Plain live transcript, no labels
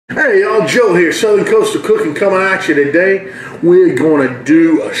Hey y'all, Joe here, Southern Coastal Cooking, coming at you today. We're going to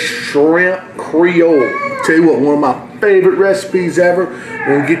do a shrimp creole. Tell you what, one of my favorite recipes ever. We're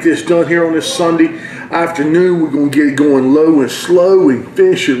going to get this done here on this Sunday afternoon. We're going to get it going low and slow and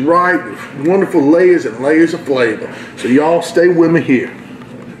finish it right with wonderful layers and layers of flavor. So y'all stay with me here.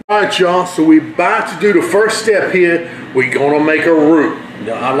 Alright y'all, so we're about to do the first step here. We're going to make a roux.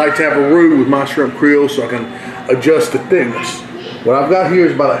 Now, I like to have a roux with my shrimp creole so I can adjust the thickness. What I've got here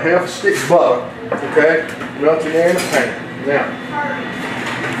is about a half a stick of butter, okay? Melting there in the pan. Now,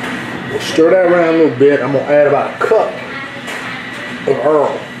 we'll stir that around a little bit. I'm going to add about a cup of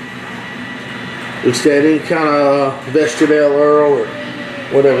Earl. It's that any kind of vegetable oil or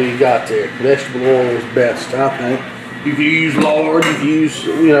whatever you got there. Vegetable oil is best, I think. You can use lard, you can use,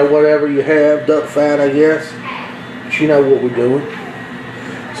 whatever you have, duck fat, I guess. But you know what we're doing.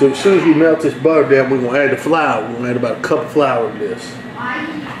 So as soon as we melt this butter down, we're going to add the flour. We're going to add about a cup of flour to this.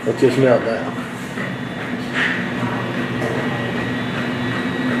 Let this melt down.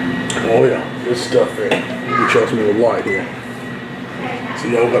 Oh yeah, this stuff there. Get y'all some more light here.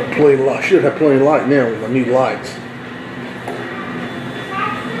 See, y'all got plenty of light. Should have plenty of light now with my new lights.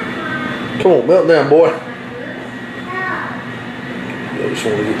 Come on, melt down, boy. I just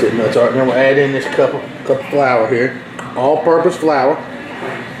want to get that nuts. All right, now we'll add in this cup of flour here. All-purpose flour.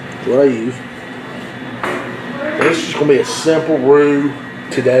 That's what I use. This is going to be a simple roux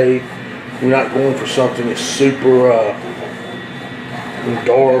today. We're not going for something that's super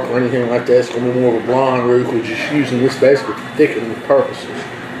dark or anything like that. It's going to be more of a blonde roux. We're just using this basically for thickening purposes.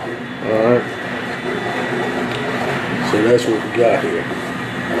 Alright. So that's what we got here.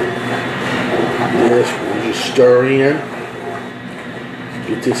 This we'll just stir in.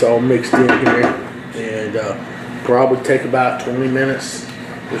 Get this all mixed in here. And probably take about 20 minutes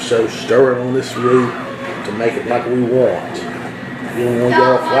or so stirring on this roux to make it like we want. You don't want to get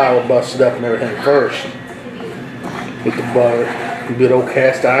all flour busted up and everything first. With the butter, a good old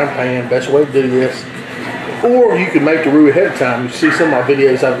cast iron pan, best way to do this. Or you can make the roux ahead of time. You see some of my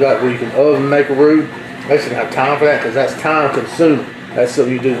videos I've got where you can oven make a roux. I just didn't have time for that because that's time consuming. That's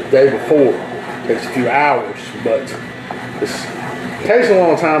something you do the day before. It takes a few hours, but it takes a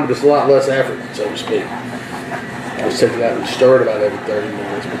long time, but it's a lot less effort, so to speak. I was taking that and stir it about every 30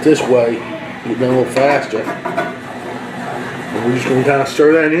 minutes. But this way, you get done a little faster. And we're just going to kind of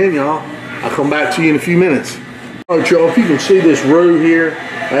stir that in, y'all. I'll come back to you in a few minutes. Alright, y'all, if you can see this roux here,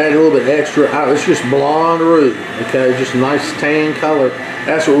 I add a little bit extra. It's just blonde roux, okay? Just a nice tan color.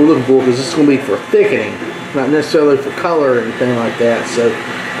 That's what we're looking for because this is going to be for thickening, not necessarily for color or anything like that. So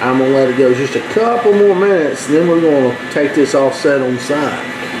I'm going to let it go just a couple more minutes, and then we're going to take this all set on the side.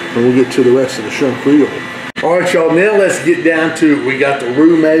 And we'll get to the rest of the shrimp creole. Alright y'all, now let's get down to it. We got the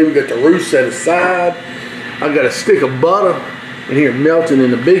roux made, we got the roux set aside. I got a stick of butter in here melting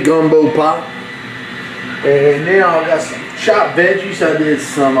in the big gumbo pot. And now I got some chopped veggies. I did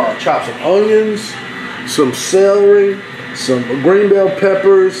some chopped some onions, some celery, some green bell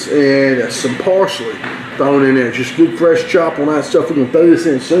peppers, and some parsley thrown in there. Just good fresh chop on that stuff. We're going to throw this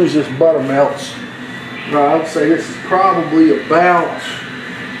in as soon as this butter melts. Now, I'd say this is probably about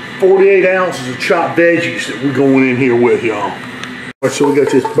 48 ounces of chopped veggies that we're going in here with, y'all. Alright, so we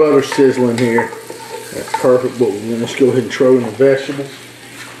got this butter sizzling here. That's perfect, but let's go ahead and throw in the vegetables.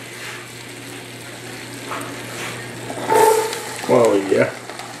 Oh yeah.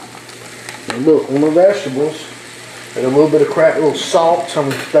 And look, on the vegetables, and a little bit of cracked little salt. So I'm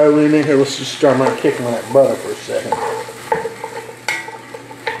going to throw in here. Let's just start my kicking on that butter for a second.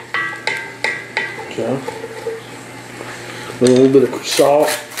 Okay. A little bit of salt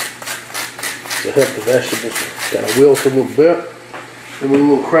to help the vegetables kind of wilt a little bit. And with a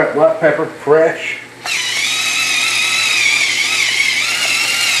little cracked black pepper, fresh.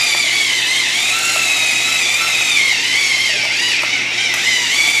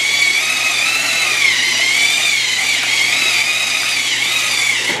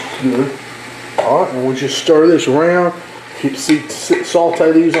 Good. Alright, and we'll just stir this around.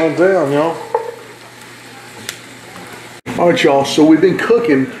 Saute these on down, y'all. Alright y'all, so we've been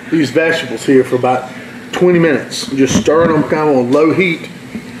cooking these vegetables here for about 20 minutes. Just stirring them kind of on low heat.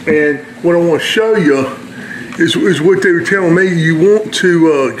 And what I want to show you is what they were telling me. You want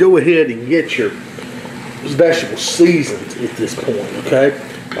to go ahead and get your vegetables seasoned at this point, okay?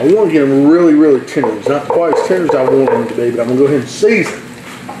 I want to get them really, really tender. It's not quite as tender as I want them to be, but I'm going to go ahead and season.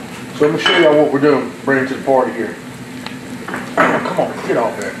 So let me show y'all what we're doing, bring it to the party here. Come on, get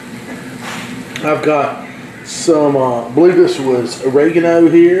off there. I've got some, I believe this was oregano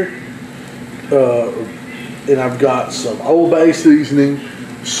here, and I've got some Old Bay seasoning,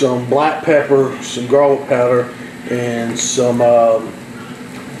 some black pepper, some garlic powder, and some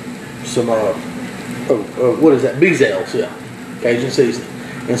some what is that? Bezels, yeah, Cajun Seasoning,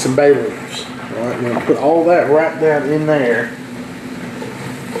 and some bay leaves. All right, I'm going to put all that right down in there,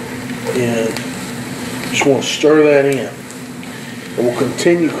 and just want to stir that in. And we'll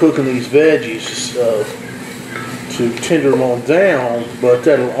continue cooking these veggies to tender them on down, but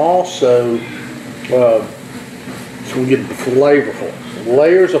that'll also so we get it flavorful.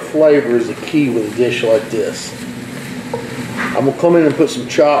 Layers of flavor is the key with a dish like this. I'm going to come in and put some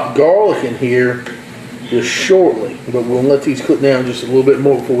chopped garlic in here just shortly, but we'll let these cook down just a little bit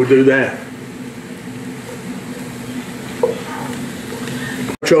more before we do that.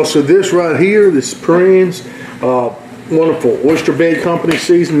 So this right here, this is Parrains, wonderful Oyster Bed Company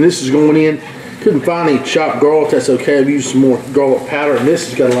seasoning. This is going in. Couldn't find any chopped garlic, that's okay. I've used some more garlic powder, and this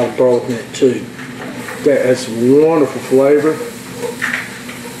has got a lot of garlic in it too. That has some wonderful flavor.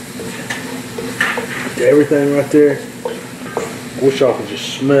 Everything right there. I wish y'all could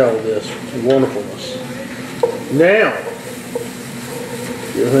just smell this wonderfulness. Now,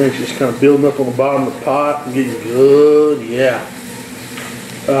 everything's just kind of building up on the bottom of the pot and getting good, yeah.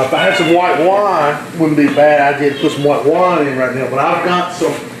 If I had some white wine, wouldn't be bad. I did put some white wine in right now, but I've got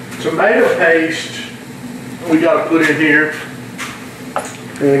some tomato paste we got to put in here.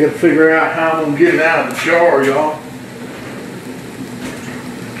 And I got to figure out how I'm going to get it out of the jar, y'all.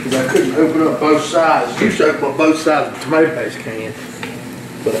 Because I couldn't open up both sides. I used to open up both sides of the tomato paste can.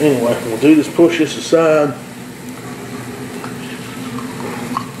 But anyway, we'll do this, push this aside.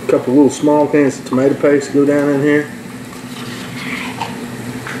 A couple little small cans of tomato paste go down in here.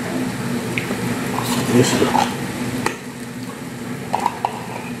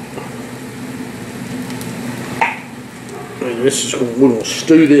 This is we're going to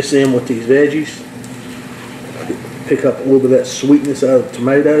stew this in with these veggies. Pick up a little bit of that sweetness out of the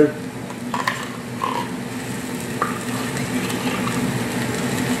tomato.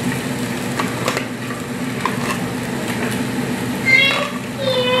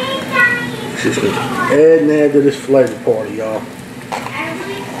 Just going to add to this flavor party, y'all.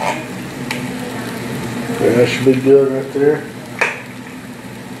 Okay, that should be good right there.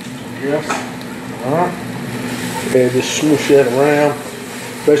 Yes. Alright. And just smoosh that around.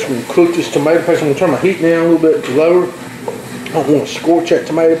 Basically, we'll cook this tomato paste. I'm going to turn my heat down a little bit lower. I don't want to scorch that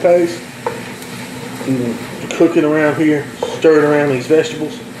tomato paste. And cook it around here, stir it around these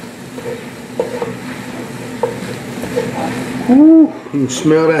vegetables. Woo! You can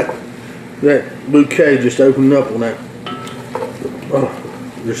smell that bouquet just opening up on that. Oh,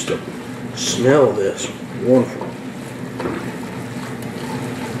 just the smell of this. Wonderful.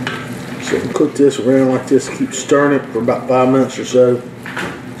 So we'll cook this around like this, keep stirring it for about 5 minutes or so.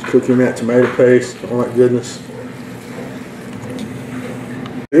 Just cooking that tomato paste, all that goodness.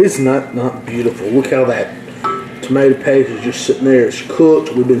 It's not beautiful. Look how that tomato paste is just sitting there. It's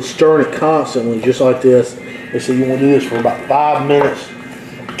cooked. We've been stirring it constantly just like this. They say you want to do this for about 5 minutes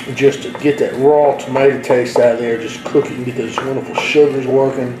just to get that raw tomato taste out of there. Just cook it and get those wonderful sugars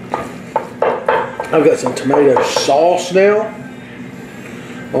working. I've got some tomato sauce now.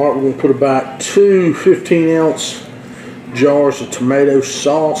 Alright, we're going to put about 2 15-ounce jars of tomato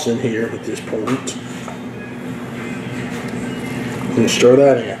sauce in here at this point. I'm going to stir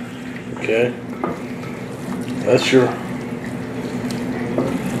that in. Okay. That's your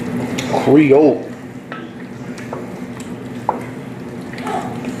Creole.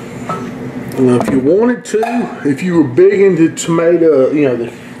 Now, if you wanted to, if you were big into tomato, you know,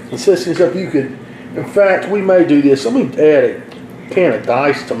 the consistency stuff, you could, in fact, we may do this. Let me add a can of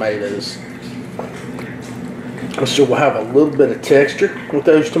diced tomatoes. So we'll have a little bit of texture with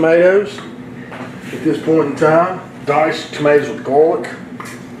those tomatoes at this point in time. Diced tomatoes with garlic.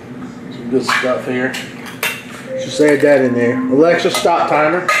 Some good stuff here. Just add that in there. Alexa, stop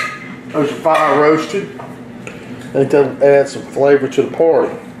timer. Those are fire roasted. I think that'll add some flavor to the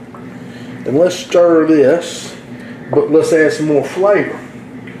party. And let's stir this, but let's add some more flavor.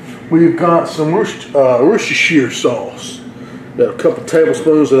 We've got some Worcestershire Sauce. Got a couple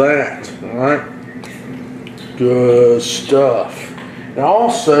tablespoons of that. Alright. Good stuff. And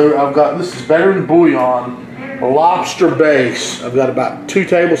also, I've got, this is better than bouillon, a lobster base. I've got about 2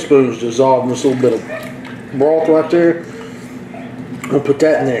 tablespoons dissolved in this little bit of broth right there. We'll put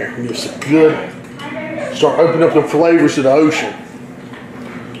that in there. And just good. Start opening up the flavors of the ocean.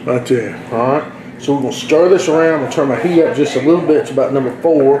 Right there. Alright. So we're going to stir this around. I'm going to turn my heat up just a little bit to about number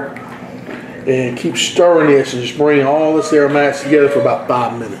 4. And keep stirring this and just bring all this aromatics together for about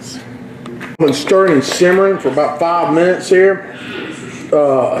 5 minutes. I've been stirring and simmering for about 5 minutes here.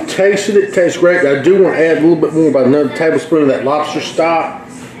 I tasted it. It tastes great. I do want to add a little bit more, about another tablespoon of that lobster stock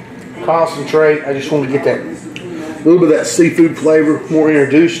concentrate. I just want to get that little bit of that seafood flavor more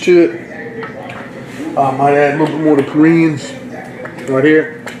introduced to it. I might add a little bit more to Parrains right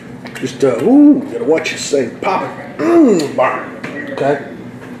here. Just, ooh, gotta watch this thing pop it. Burn. Okay.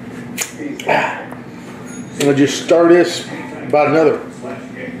 I'm gonna just stir this about another,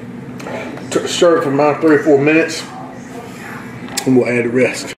 stir it for about 3 or 4 minutes, and we'll add the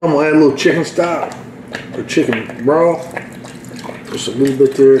rest. I'm gonna add a little chicken stock or chicken broth, just a little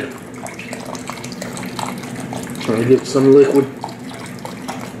bit there. Trying to get some liquid.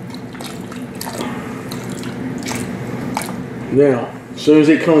 Now, as soon as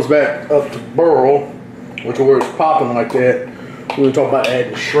it comes back up to boil, which is where it's popping like that, we're going to talk about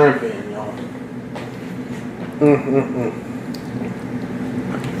adding shrimp in, y'all.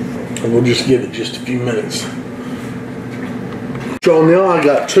 And we'll just give it just a few minutes. So now I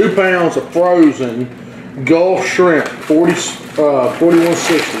got 2 pounds of frozen Gulf shrimp,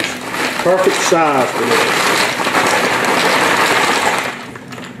 4160s. Perfect size for this.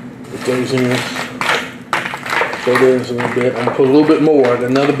 Put those in. Throw those in a little bit. I'm going to put a little bit more. I got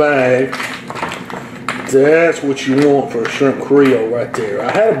another bag. That's what you want for a shrimp Creole right there.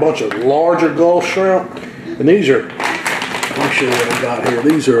 I had a bunch of larger Gulf shrimp, and these are, let me show you what I got here.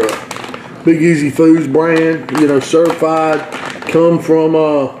 These are Big Easy Foods brand, you know, certified, come from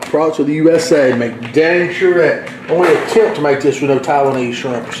products of the USA. Make dang sure that only attempt to make this with no Taiwanese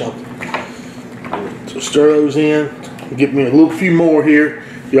shrimp or something. So stir those in. Get me a little few more here.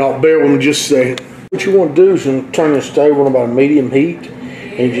 Y'all bear with me just a second. What you want to do is you turn this stove on about a medium heat.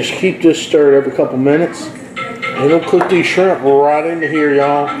 And just keep this stirred every couple minutes. And it'll cook these shrimp right into here,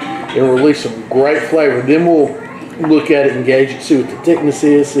 y'all. It'll release some great flavor. Then we'll look at it and gauge it, see what the thickness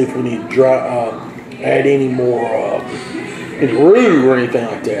is, see if we need to add any more any roux or anything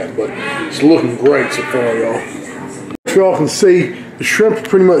like that. But it's looking great so far, y'all. Y'all can see the shrimp's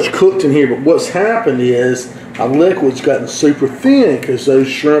pretty much cooked in here, but what's happened is our liquid's gotten super thin because those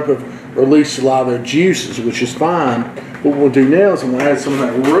shrimp have released a lot of their juices, which is fine. What we'll do now is I'm going to add some of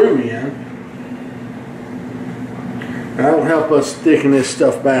that roux in. That'll help us thicken this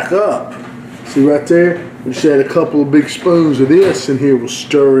stuff back up. See right there? We just add a couple of big spoons of this in here. We'll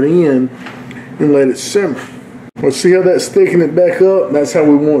stir it in and let it simmer. Let's see how that's thickening it back up. That's how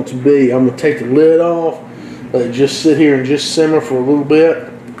we want it to be. I'm going to take the lid off. Let it just sit here and just simmer for a little bit.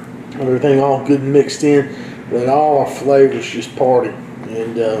 Everything all good and mixed in. Let all our flavors just party.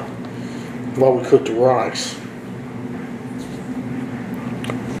 And while we cook the rice.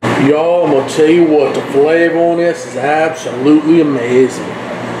 Y'all, I'm going to tell you what, the flavor on this is absolutely amazing.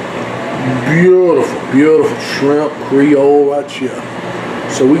 Beautiful, beautiful shrimp Creole right here.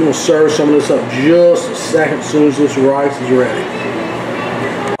 So we're going to serve some of this up just a second as soon as this rice is ready.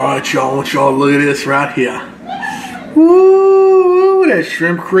 Alright, y'all, I want y'all to look at this right here. Woo, that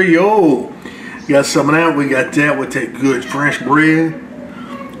shrimp Creole. We got some of that, we got that with that good French bread.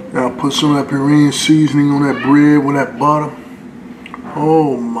 Now I'll put some of that Cajun Seasoning on that bread with that butter.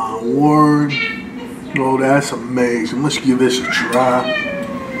 Oh my word. Oh, that's amazing. Let's give this a try.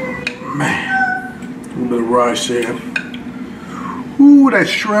 Man. A little bit of rice there. Ooh, that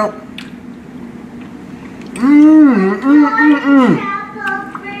shrimp.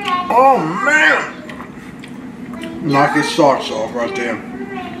 Oh man. Knock his socks off right there.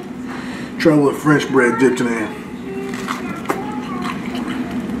 Try a little French bread dipped in there.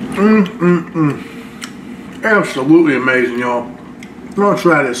 Absolutely amazing, y'all. I'm gonna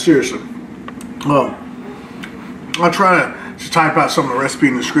try this seriously. I'll try to type out some of the recipe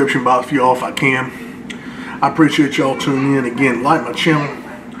in the description box for y'all if I can. I appreciate y'all tuning in. Again, like my channel,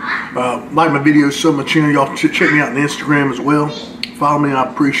 like my videos, sub my channel. Y'all check me out on Instagram as well. Follow me, I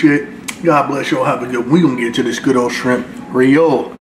appreciate it. God bless y'all. Have a good one. We're gonna get to this good old shrimp Creole.